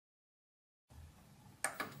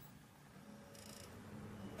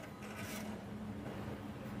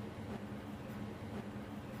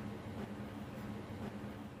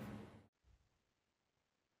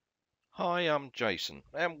Hi, I'm Jason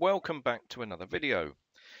and welcome back to another video.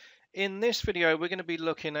 In this video we're going to be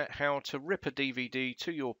looking at how to rip a DVD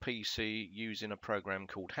to your PC using a program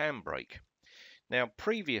called Handbrake. Now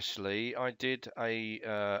previously I did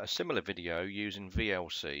a similar video using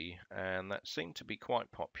VLC and that seemed to be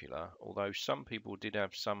quite popular, although some people did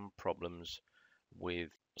have some problems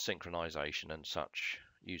with synchronization and such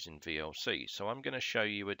using VLC. So I'm going to show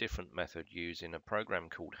you a different method using a program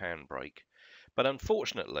called Handbrake. But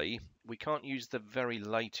unfortunately, we can't use the very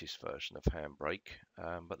latest version of Handbrake,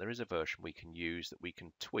 but there is a version we can use that we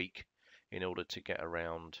can tweak in order to get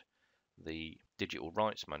around the digital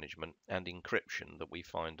rights management and encryption that we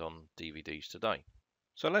find on DVDs today.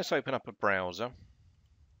 So let's open up a browser.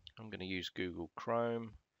 I'm going to use Google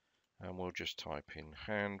Chrome and we'll just type in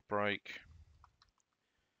Handbrake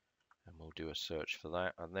and we'll do a search for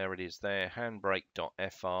that, and there it is there,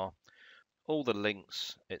 handbrake.fr. All the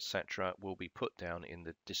links, etc., will be put down in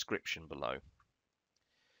the description below.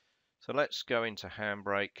 So let's go into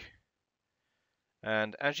Handbrake,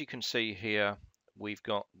 and as you can see here, we've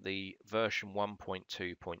got the version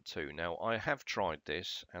 1.2.2. Now I have tried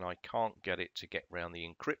this and I can't get it to get around the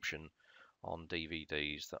encryption on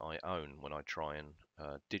DVDs that I own when I try and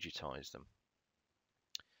digitize them.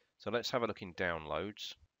 So let's have a look in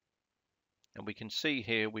downloads, and we can see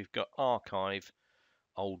here we've got archive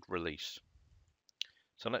old release.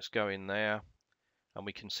 So let's go in there and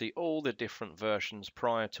we can see all the different versions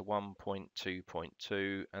prior to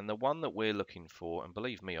 1.2.2, and the one that we're looking for, and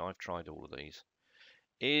believe me, I've tried all of these,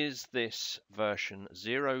 is this version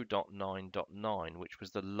 0.9.9, which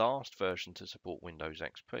was the last version to support Windows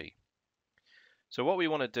XP. So what we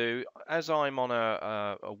want to do, as I'm on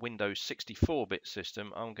a Windows 64-bit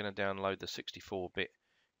system, I'm going to download the 64-bit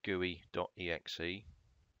GUI.exe,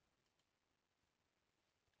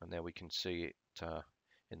 and there we can see it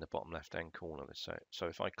in the bottom left hand corner. So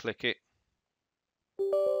if I click it,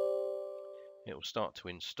 it will start to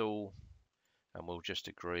install, and we'll just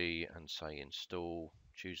agree and say install,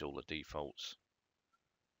 choose all the defaults,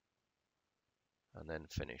 and then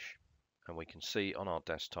finish. And we can see on our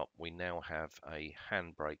desktop we now have a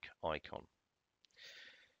Handbrake icon.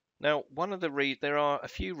 Now, there are a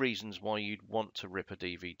few reasons why you'd want to rip a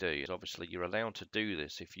DVD. Obviously, you're allowed to do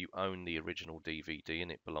this if you own the original DVD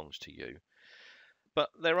and it belongs to you. But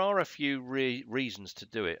there are a few reasons to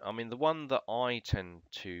do it. I mean, the one that I tend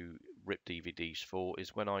to rip DVDs for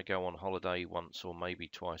is when I go on holiday once or maybe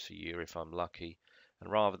twice a year if I'm lucky, and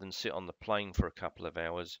rather than sit on the plane for a couple of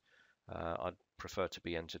hours, I'd prefer to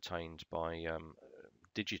be entertained by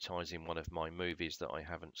digitizing one of my movies that I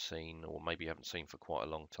haven't seen or maybe haven't seen for quite a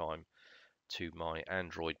long time to my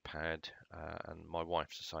Android pad, and my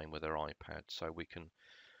wife's the same with her iPad, so we can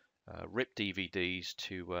rip DVDs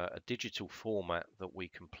to a digital format that we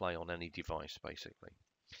can play on any device, basically.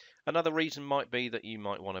 Another reason might be that you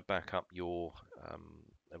might want to back up your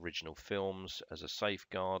original films as a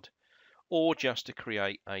safeguard, or just to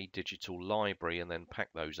create a digital library and then pack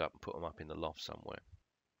those up and put them up in the loft somewhere.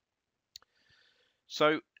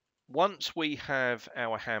 So once we have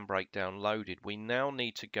our Handbrake downloaded, we now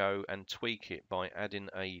need to go and tweak it by adding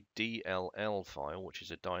a DLL file, which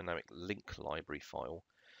is a dynamic link library file.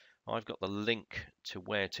 I've got the link to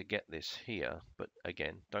where to get this here, but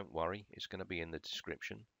again, don't worry, it's going to be in the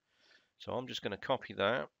description. So I'm just going to copy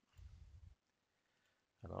that,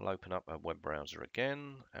 and I'll open up a web browser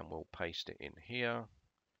again, and we'll paste it in here.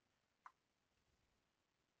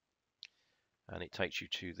 And it takes you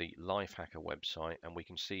to the Lifehacker website, and we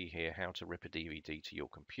can see here how to rip a DVD to your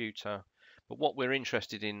computer. But what we're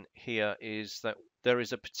interested in here is that there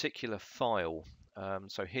is a particular file.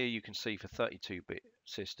 So here you can see for 32-bit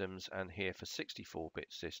systems and here for 64-bit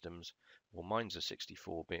systems. Well, mine's a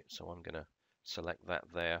 64-bit, so I'm going to select that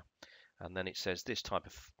there. And then it says this type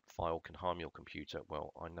of file can harm your computer.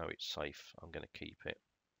 Well, I know it's safe. I'm going to keep it.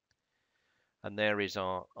 And there is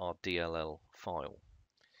our DLL file.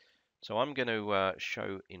 So I'm going to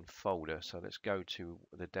show in folder. So let's go to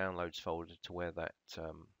the downloads folder to where that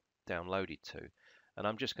downloaded to. And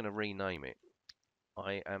I'm just going to rename it.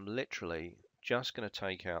 I am literally just going to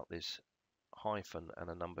take out this hyphen and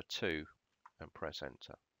a number 2 and press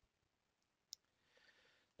enter.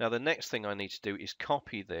 Now the next thing I need to do is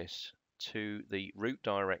copy this to the root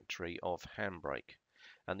directory of Handbrake.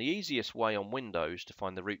 And the easiest way on Windows to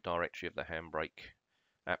find the root directory of the Handbrake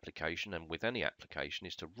application, and with any application,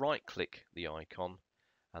 is to right click the icon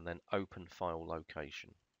and then open file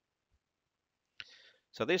location.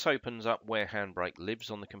 So this opens up where Handbrake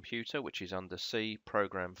lives on the computer, which is under C,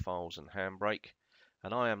 Program Files and Handbrake.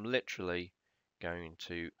 And I am literally going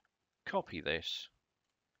to copy this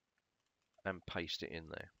and paste it in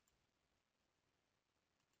there.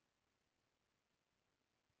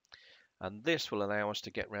 and this will allow us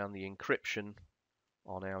to get around the encryption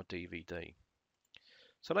on our DVD.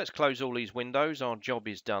 So let's close all these windows. Our job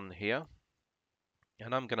is done here,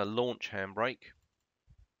 and I'm going to launch Handbrake.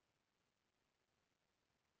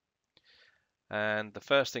 And the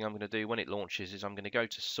first thing I'm going to do when it launches is I'm going to go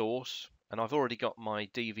to source, and I've already got my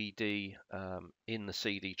DVD in the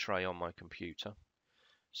CD tray on my computer.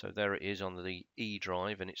 So there it is on the E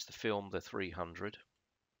drive, and it's the film, the 300.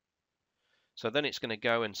 So then it's going to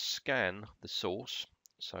go and scan the source.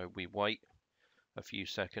 So we wait a few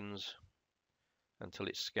seconds until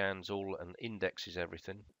it scans all and indexes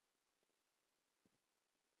everything.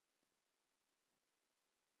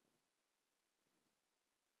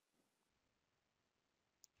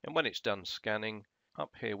 And when it's done scanning,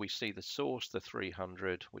 up here we see the source, the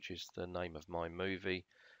 300, which is the name of my movie,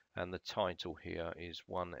 and the title here is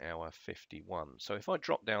 1 hour 51. So if I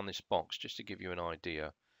drop down this box just to give you an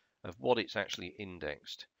idea of what it's actually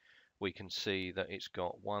indexed, we can see that it's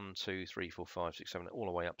got 1, 2, 3, 4, 5, 6, 7, all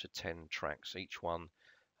the way up to 10 tracks. Each one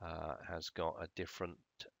has got a different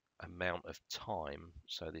amount of time,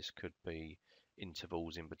 so this could be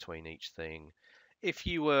intervals in between each thing. If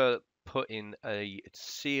you were putting a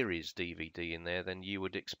series DVD in there, then you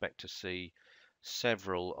would expect to see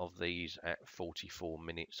several of these at 44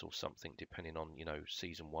 minutes or something, depending on,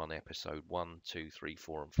 season 1, episode 1, 2, 3,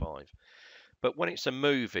 4, and 5. But when it's a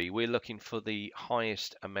movie, we're looking for the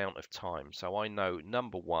highest amount of time. So I know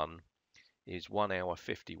number 1 is 1 hour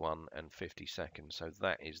 51 and 50 seconds. So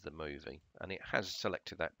that is the movie, and it has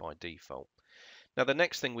selected that by default. Now the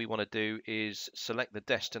next thing we want to do is select the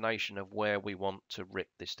destination of where we want to rip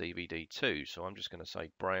this DVD to. So I'm just going to say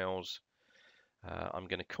browse. I'm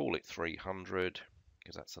going to call it 300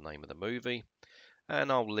 because that's the name of the movie,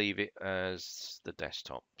 and I'll leave it as the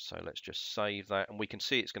desktop. So let's just save that, and we can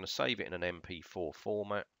see it's going to save it in an MP4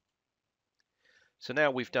 format. So now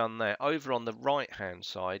we've done that. Over on the right hand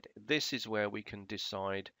side, this is where we can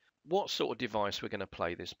decide what sort of device we're going to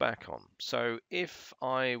play this back on. So if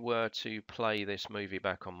I were to play this movie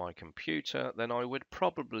back on my computer, then I would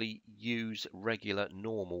probably use regular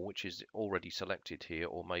normal, which is already selected here,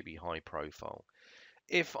 or maybe high profile.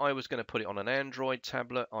 If I was going to put it on an Android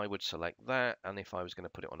tablet, I would select that, and if I was going to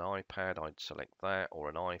put it on an iPad, I'd select that, or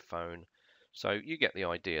an iPhone. So you get the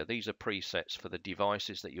idea. These are presets for the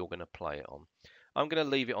devices that you're going to play it on. I'm going to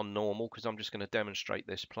leave it on normal because I'm just going to demonstrate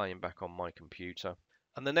this playing back on my computer.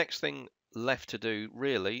 And the next thing left to do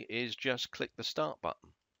really is just click the start button.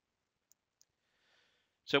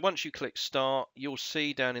 So once you click start, you'll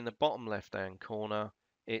see down in the bottom left hand corner,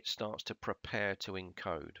 it starts to prepare to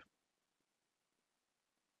encode.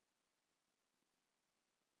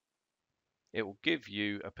 It will give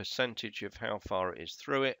you a percentage of how far it is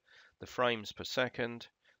through it, the frames per second,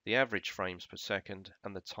 the average frames per second,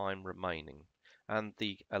 and the time remaining, and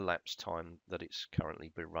the elapsed time that it's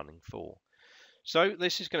currently been running for. So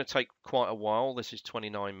this is going to take quite a while. This is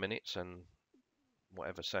 29 minutes and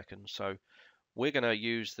whatever seconds. So we're going to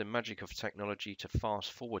use the magic of technology to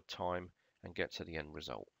fast forward time and get to the end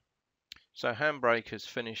result. So Handbrake has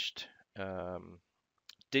finished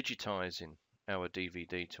digitizing our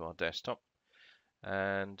DVD to our desktop,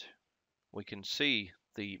 and we can see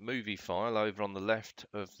the movie file over on the left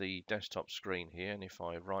of the desktop screen here. And if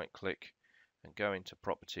I right click and go into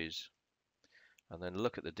properties and then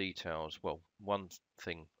look at the details, well, one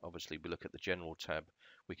thing, obviously, we look at the general tab,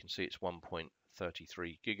 we can see it's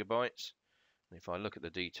 1.33 gigabytes. And if I look at the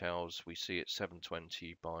details, we see it's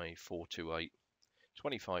 720 by 428,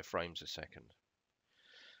 25 frames a second.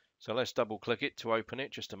 So let's double click it to open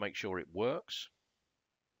it just to make sure it works.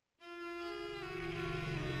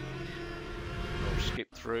 I'll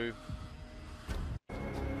skip through.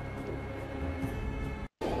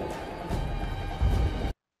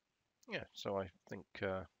 Yeah, so I think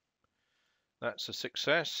that's a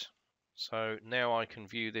success. So now I can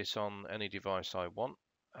view this on any device I want.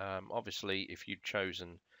 Obviously, if you'd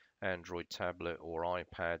chosen Android tablet or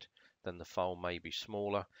iPad, then the file may be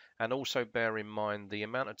smaller. And also bear in mind the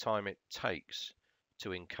amount of time it takes to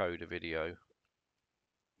encode a video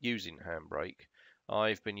using Handbrake.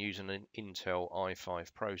 I've been using an Intel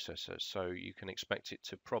i5 processor, so you can expect it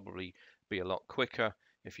to probably be a lot quicker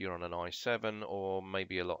if you're on an i7, or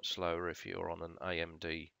maybe a lot slower if you're on an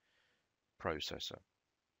AMD processor.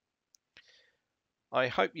 I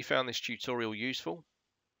hope you found this tutorial useful.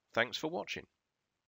 Thanks for watching.